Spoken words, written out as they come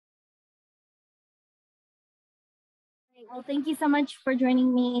Well, thank you so much for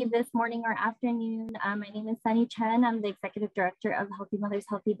joining me this morning or afternoon. My name is Chen. I'm the Executive Director of Healthy Mothers,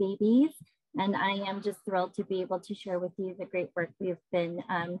 Healthy Babies, and I am just thrilled to be able to share with you the great work we've been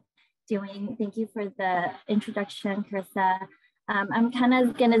doing. Thank you for the introduction, Carissa. I'm kind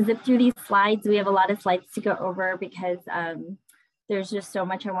of going to zip through these slides. We have a lot of slides to go over because there's just so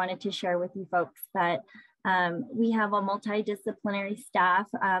much I wanted to share with you folks. But we have a multidisciplinary staff.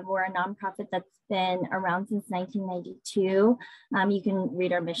 We're a nonprofit that's been around since 1992. You can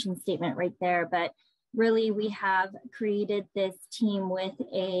read our mission statement right there, but really we have created this team with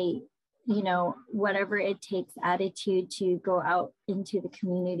a, whatever it takes attitude to go out into the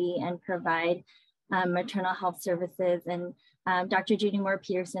community and provide maternal health services. And Dr. Judy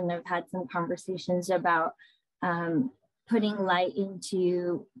Moore-Peterson have had some conversations about putting light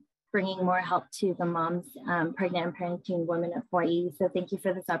into bringing more help to the moms, pregnant and parenting women of Hawaii. So thank you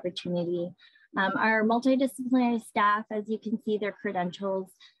for this opportunity. Our multidisciplinary staff, as you can see their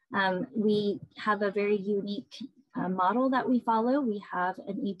credentials, we have a very unique model that we follow. We have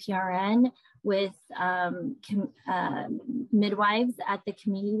an EPRN with midwives at the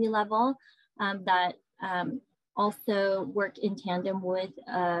community level that also work in tandem with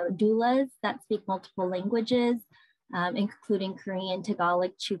doulas that speak multiple languages, including Korean,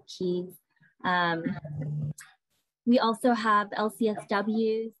 Tagalog, Chuukese. We also have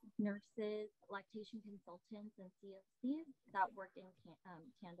LCSWs, nurses, lactation consultants, and CFCs that work in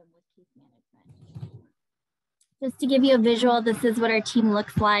tandem with case management. Just to give you a visual, this is what our team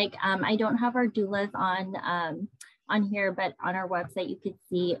looks like. I don't have our doulas on here, but on our website, you could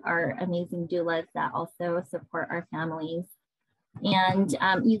see our amazing doulas that also support our families. And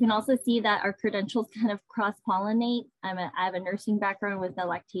you can also see that our credentials kind of cross-pollinate. I have a nursing background with a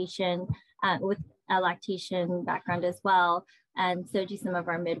lactation background as well. And so do some of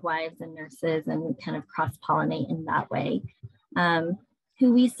our midwives and nurses, and we kind of cross-pollinate in that way.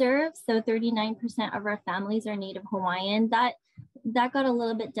 Who we serve, so 39% of our families are Native Hawaiian. That got a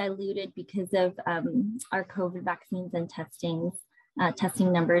little bit diluted because of our COVID vaccines and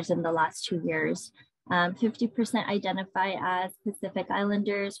testing numbers in the last 2 years. 50% identify as Pacific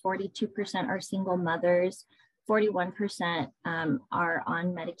Islanders, 42% are single mothers, 41% are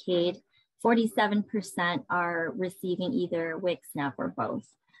on Medicaid, 47% are receiving either WIC, SNAP, or both.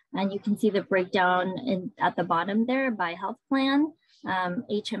 And you can see the breakdown at the bottom there by health plan.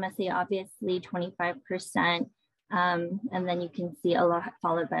 HMSA, obviously, 25%. And then you can see Aloha,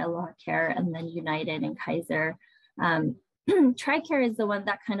 followed by Aloha Care, and then United and Kaiser. TRICARE is the one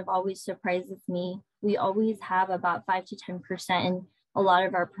that kind of always surprises me. We always have about 5 to 10% in a lot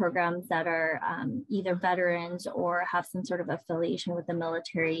of our programs that are either veterans or have some sort of affiliation with the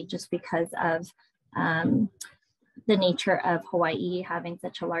military, just because of the nature of Hawaii having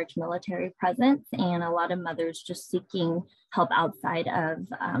such a large military presence, and a lot of mothers just seeking help outside of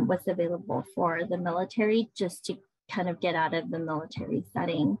what's available for the military, just to kind of get out of the military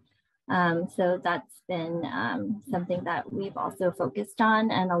setting. So that's been something that we've also focused on,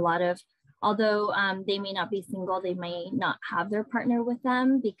 and a lot of, although they may not be single, they may not have their partner with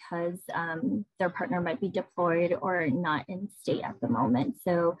them because their partner might be deployed or not in state at the moment.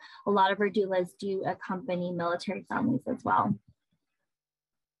 So a lot of our doulas do accompany military families as well.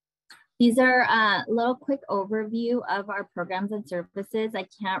 These are a little quick overview of our programs and services. I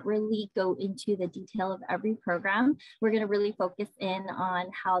can't really go into the detail of every program. We're going to really focus in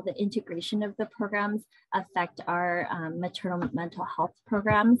on how the integration of the programs affect our maternal mental health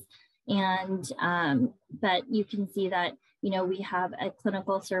programs. And, but you can see that, we have a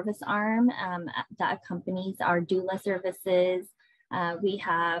clinical service arm that accompanies our doula services. We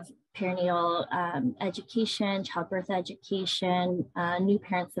have perinatal education, childbirth education, new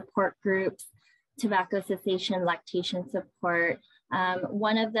parent support groups, tobacco cessation, lactation support.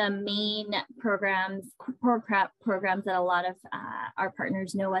 One of the main programs that a lot of our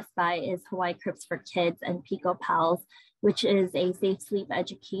partners know us by is Hawaii Cribs for Kids and Pico Pals, which is a safe sleep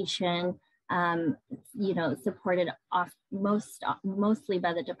education, supported mostly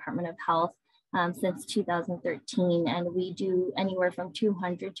by the Department of Health since 2013. And we do anywhere from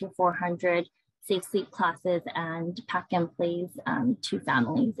 200 to 400 safe sleep classes and pack and plays to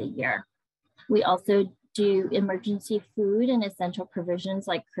families a year. We also do emergency food and essential provisions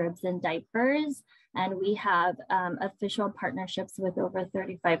like cribs and diapers. And we have official partnerships with over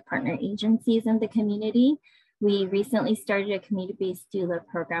 35 partner agencies in the community. We recently started a community-based doula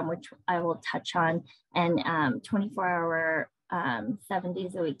program, which I will touch on, and 24-hour, 7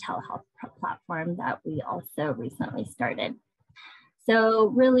 days a week telehealth platform that we also recently started. So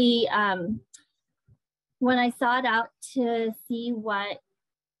really, when I sought out to see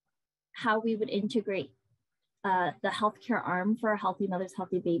how we would integrate the healthcare arm for Healthy Mothers,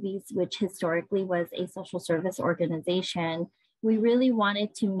 Healthy Babies, which historically was a social service organization, we really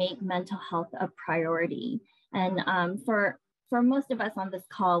wanted to make mental health a priority. And for most of us on this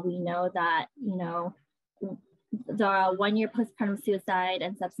call, we know that, you know, the 1 year postpartum suicide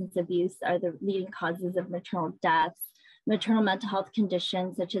and substance abuse are the leading causes of maternal deaths. Maternal mental health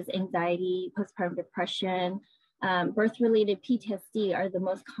conditions such as anxiety, postpartum depression, birth-related PTSD are the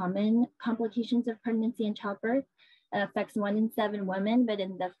most common complications of pregnancy and childbirth. It affects 1 in 7 women, but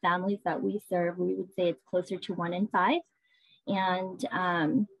in the families that we serve, we would say it's closer to 1 in 5.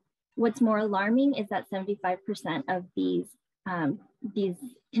 And what's more alarming is that 75% of these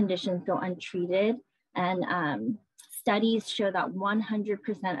conditions go untreated. And studies show that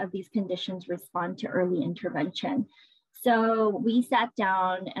 100% of these conditions respond to early intervention. So we sat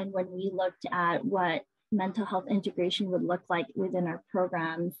down, and when we looked at what mental health integration would look like within our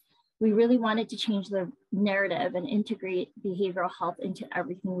programs, we really wanted to change the narrative and integrate behavioral health into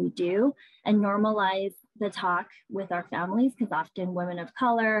everything we do and normalize the talk with our families, because often women of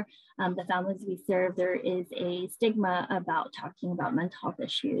color, the families we serve, there is a stigma about talking about mental health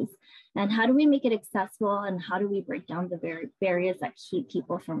issues. And how do we make it accessible, and how do we break down the barriers that keep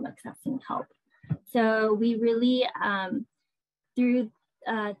people from accessing help? So we really, through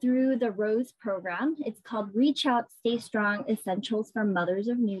the ROSE program, it's called Reach Out, Stay Strong, Essentials for Mothers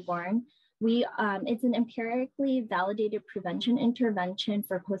of Newborn. It's an empirically validated prevention intervention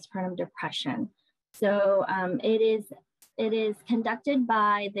for postpartum depression. So it is conducted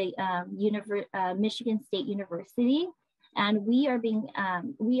by the Michigan State University, and we are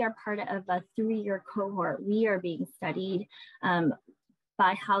part of a 3-year cohort. We are being studied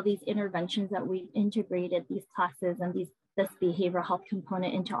by how these interventions that we've integrated, these classes and this behavioral health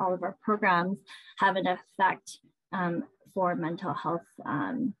component into all of our programs, have an effect for mental health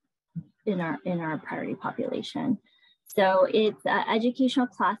in our priority population. So it's educational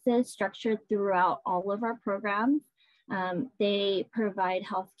classes structured throughout all of our programs. They provide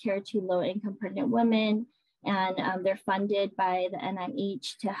healthcare to low-income pregnant women, and they're funded by the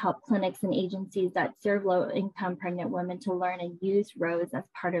NIH to help clinics and agencies that serve low-income pregnant women to learn and use ROSE as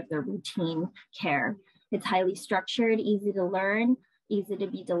part of their routine care. It's highly structured, easy to learn, easy to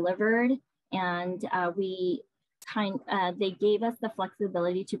be delivered, and they gave us the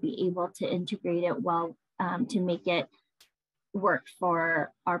flexibility to be able to integrate it well, to make it work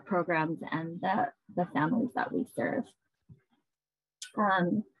for our programs and the families that we serve.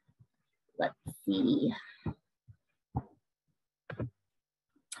 Let's see.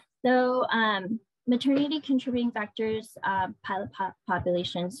 So maternity contributing factors, pilot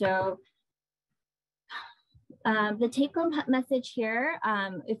population. So the take-home message here,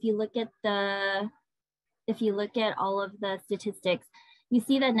 if you look at all of the statistics, you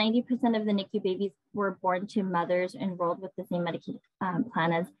see that 90% of the NICU babies were born to mothers enrolled with the same Medicaid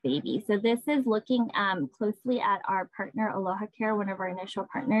plan as babies. So this is looking closely at our partner, Aloha Care, one of our initial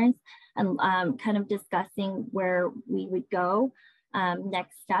partners, and kind of discussing where we would go,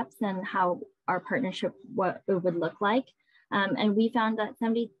 next steps, and how our partnership, what it would look like. And we found that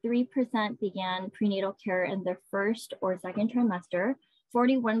 73% began prenatal care in their first or second trimester.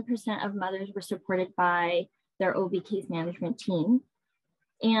 41% of mothers were supported by their OB case management team.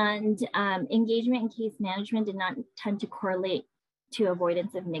 And engagement in case management did not tend to correlate to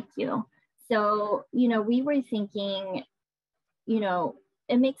avoidance of NICU. So, you know, we were thinking, you know,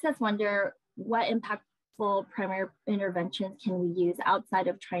 it makes us wonder what impactful primary interventions can we use outside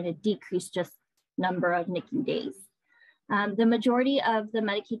of trying to decrease just number of NICU days. The majority of the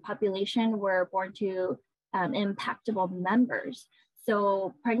Medicaid population were born to impactable members.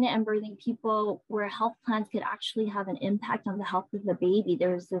 So pregnant and birthing people where health plans could actually have an impact on the health of the baby.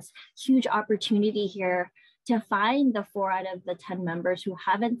 There's this huge opportunity here to find the 4 out of the 10 members who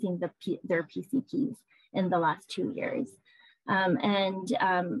haven't seen their PCPs in the last 2 years.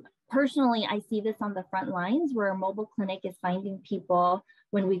 Personally, I see this on the front lines where a mobile clinic is finding people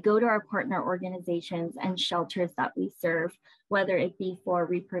when we go to our partner organizations and shelters that we serve, whether it be for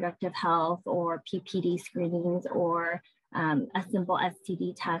reproductive health or PPD screenings or a simple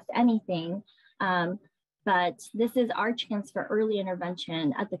STD test, anything. But this is our chance for early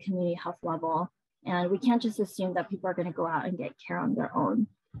intervention at the community health level. And we can't just assume that people are going to go out and get care on their own.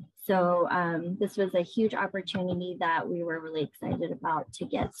 So this was a huge opportunity that we were really excited about to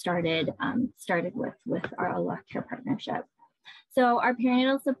get started with our Aloha Care partnership. So our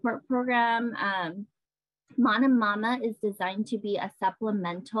perinatal support program, Mana Mama, is designed to be a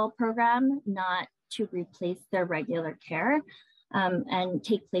supplemental program, not to replace their regular care and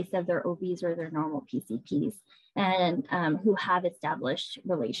take place of their OBs or their normal PCPs. and who have established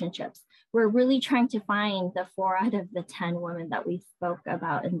relationships. We're really trying to find the 4 out of the 10 women that we spoke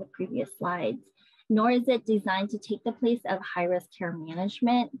about in the previous slides, nor is it designed to take the place of high-risk care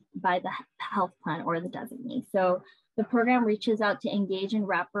management by the health plan or the designee. So the program reaches out to engage and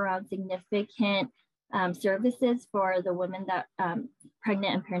wrap around significant services for the women that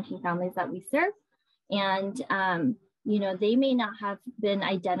pregnant and parenting families that we serve. And, you know, they may not have been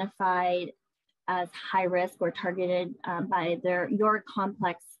identified as high risk or targeted by your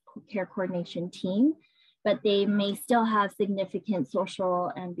complex care coordination team, but they may still have significant social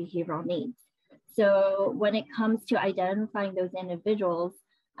and behavioral needs. So when it comes to identifying those individuals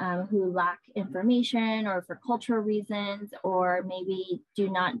who lack information or for cultural reasons, or maybe do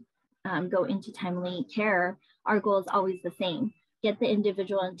not go into timely care, our goal is always the same: get the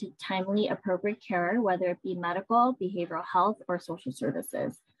individual into timely, appropriate care, whether it be medical, behavioral health, or social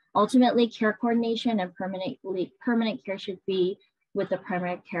services. Ultimately, care coordination and permanent care should be with the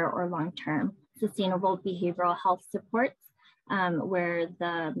primary care or long-term sustainable behavioral health supports where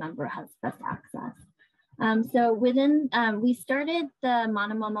the member has best access. So we started the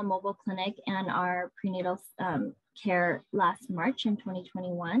Mana Mama mobile clinic and our prenatal care last March in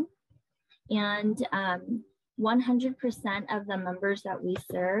 2021. And 100% of the members that we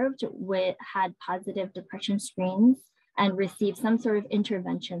served had positive depression screens and received some sort of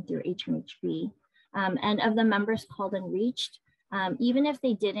intervention through HMHB. And of the members called and reached, even if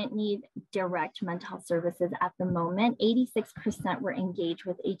they didn't need direct mental health services at the moment, 86% were engaged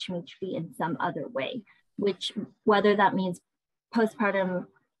with HMHB in some other way, which whether that means postpartum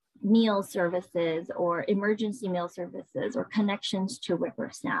meal services or emergency meal services or connections to WIC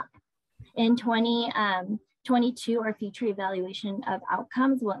or SNAP. In 2022, our future evaluation of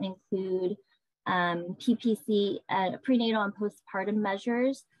outcomes will include PPC, prenatal and postpartum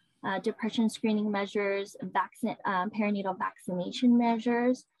measures, depression screening measures, perinatal vaccination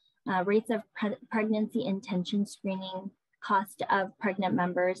measures, rates of pregnancy intention screening, cost of pregnant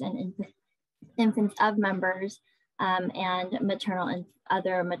members and infants of members, and maternal and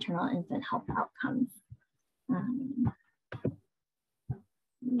other maternal infant health outcomes.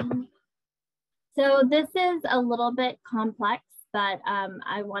 So this is a little bit complex, but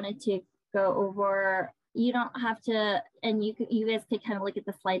I wanted to go over. You don't have to, and you guys could kind of look at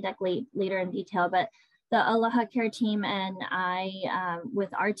the slide deck later in detail, but the Aloha Care team and I,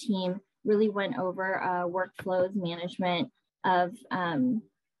 with our team, really went over workflows management of,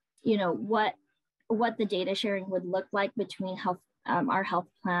 you know, what the data sharing would look like between our health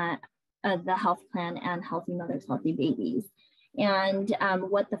plan, the health plan and Healthy Mothers, Healthy Babies. And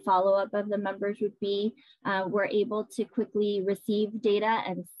what the follow-up of the members would be. We're able to quickly receive data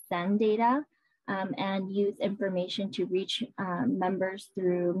and send data and use information to reach members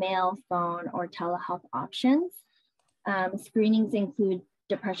through mail, phone, or telehealth options. Screenings include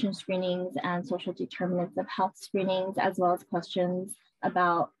depression screenings and social determinants of health screenings, as well as questions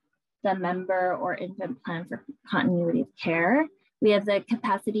about the member or infant plan for continuity of care. We have the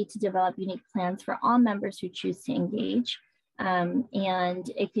capacity to develop unique plans for all members who choose to engage. And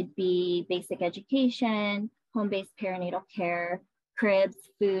it could be basic education, home-based perinatal care, cribs,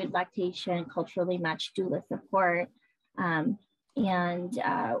 food, lactation, culturally matched doula support. And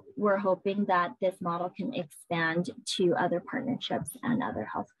we're hoping that this model can expand to other partnerships and other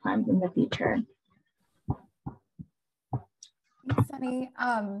health plans in the future. Thanks, Sunny.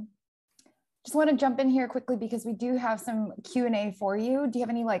 Just want to jump in here quickly because we do have some Q&A for you. Do you have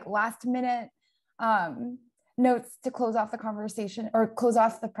any like last minute notes to close off the conversation or close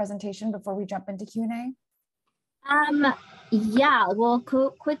off the presentation before we jump into Q&A? Yeah, we'll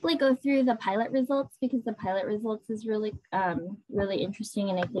quickly go through the pilot results because the pilot results is really, really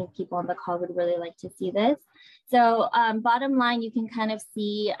interesting. And I think people on the call would really like to see this. So bottom line, you can kind of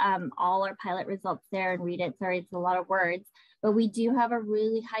see all our pilot results there and read it. Sorry, it's a lot of words, but we do have a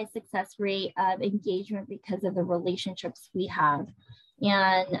really high success rate of engagement because of the relationships we have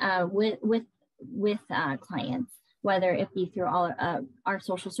and with clients, whether it be through all our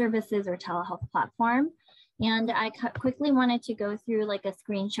social services or telehealth platform. And I quickly wanted to go through like a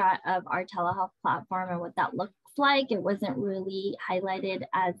screenshot of our telehealth platform and what that looks like. It wasn't really highlighted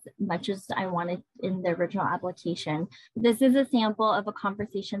as much as I wanted in the original application. This is a sample of a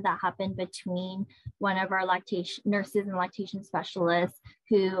conversation that happened between one of our lactation nurses and lactation specialists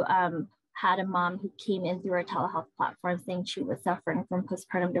who had a mom who came in through our telehealth platform saying she was suffering from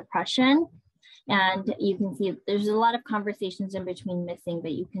postpartum depression. And you can see there's a lot of conversations in between missing,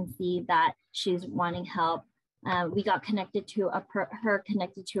 but you can see that she's wanting help. We got connected to her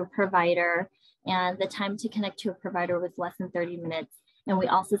connected to a provider, and the time to connect to a provider was less than 30 minutes. And we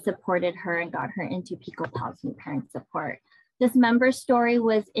also supported her and got her into Peacock Pals New Parent Support. This member story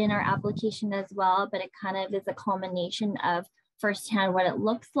was in our application as well, but it kind of is a culmination of firsthand what it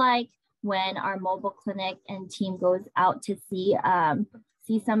looks like when our mobile clinic and team goes out to see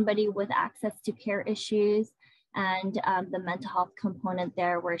somebody with access to care issues, and the mental health component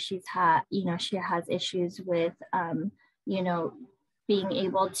there, where she has issues with, being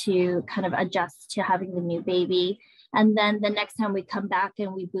able to kind of adjust to having the new baby. And then the next time we come back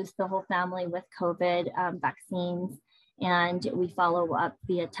and we boost the whole family with COVID vaccines, and we follow up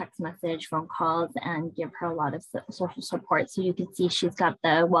via text message, phone calls, and give her a lot of social support. So you can see she's got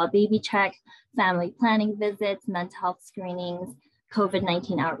the well baby check, family planning visits, mental health screenings,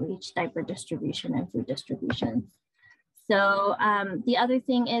 COVID-19 outreach, diaper distribution, and food distributions. So the other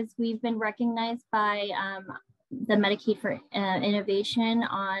thing is we've been recognized by the Medicaid for Innovation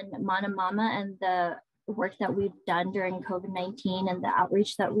on Mana Mama and the work that we've done during COVID-19 and the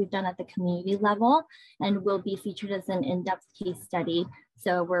outreach that we've done at the community level, and will be featured as an in-depth case study.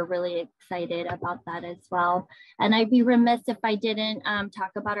 So we're really excited about that as well. And I'd be remiss if I didn't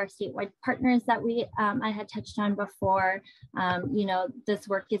talk about our statewide partners that I had touched on before. This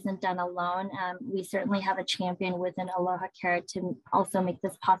work isn't done alone. We certainly have a champion within Aloha Care to also make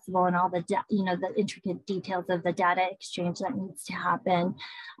this possible, and all the the intricate details of the data exchange that needs to happen.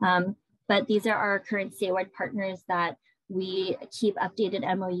 But these are our current statewide partners that we keep updated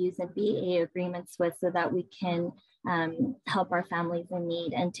MOUs and BAA agreements with, so that we can help our families in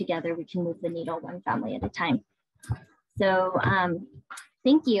need, and together we can move the needle one family at a time. So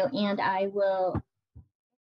thank you, and I will